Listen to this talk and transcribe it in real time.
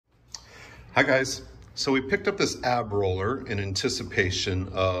Hi guys. So we picked up this ab roller in anticipation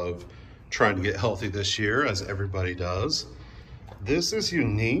of trying to get healthy this year, as everybody does. This is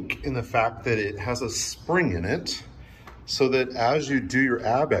unique in the fact that it has a spring in it so that as you do your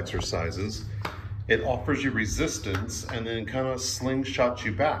ab exercises, it offers you resistance and then kind of slingshots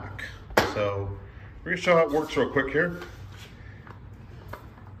you back. So we're gonna show how it works real quick here.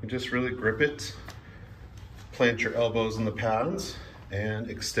 You just really grip it, plant your elbows in the pads, and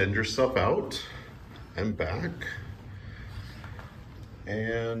extend yourself out and back.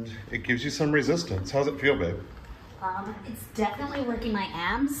 And it gives you some resistance. How's it feel, babe? It's definitely working my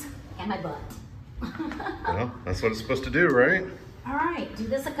abs and my butt. Well, that's what it's supposed to do, right? All right, do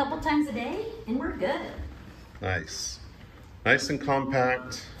this a couple times a day and we're good. Nice. Nice and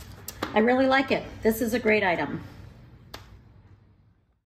compact. I really like it. This is a great item.